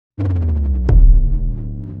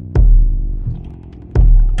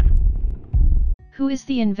Who is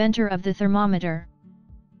the inventor of the thermometer?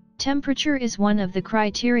 Temperature is one of the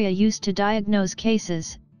criteria used to diagnose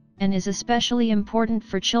cases, and is especially important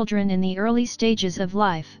for children in the early stages of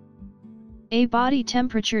life. A body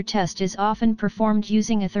temperature test is often performed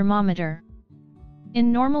using a thermometer.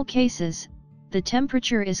 In normal cases, the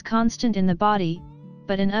temperature is constant in the body,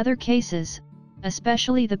 but in other cases,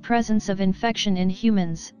 especially the presence of infection in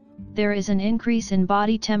humans, there is an increase in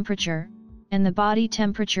body temperature, and the body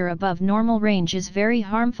temperature above normal range is very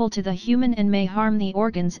harmful to the human and may harm the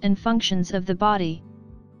organs and functions of the body.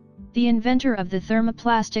 The inventor of the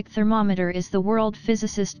thermoplastic thermometer is the world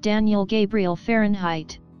physicist Daniel Gabriel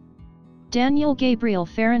Fahrenheit. Daniel Gabriel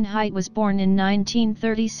Fahrenheit was born in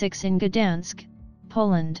 1936 in Gdansk,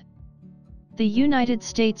 Poland. The United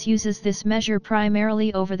States uses this measure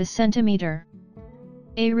primarily over the centimeter.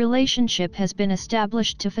 A relationship has been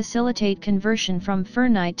established to facilitate conversion from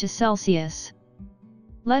Fahrenheit to Celsius.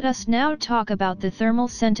 Let us now talk about the thermal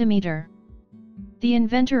centimeter. The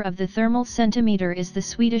inventor of the thermal centimeter is the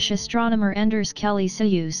Swedish astronomer Anders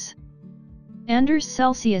Celsius. Anders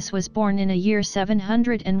Celsius was born in a year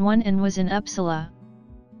 701 and was in Uppsala.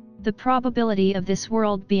 The probability of this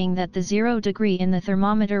world being that the 0 degree in the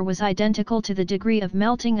thermometer was identical to the degree of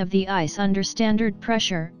melting of the ice under standard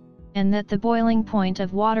pressure, and that the boiling point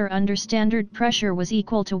of water under standard pressure was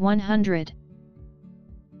equal to 100.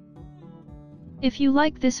 If you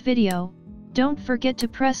like this video, don't forget to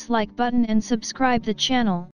press like button and subscribe the channel.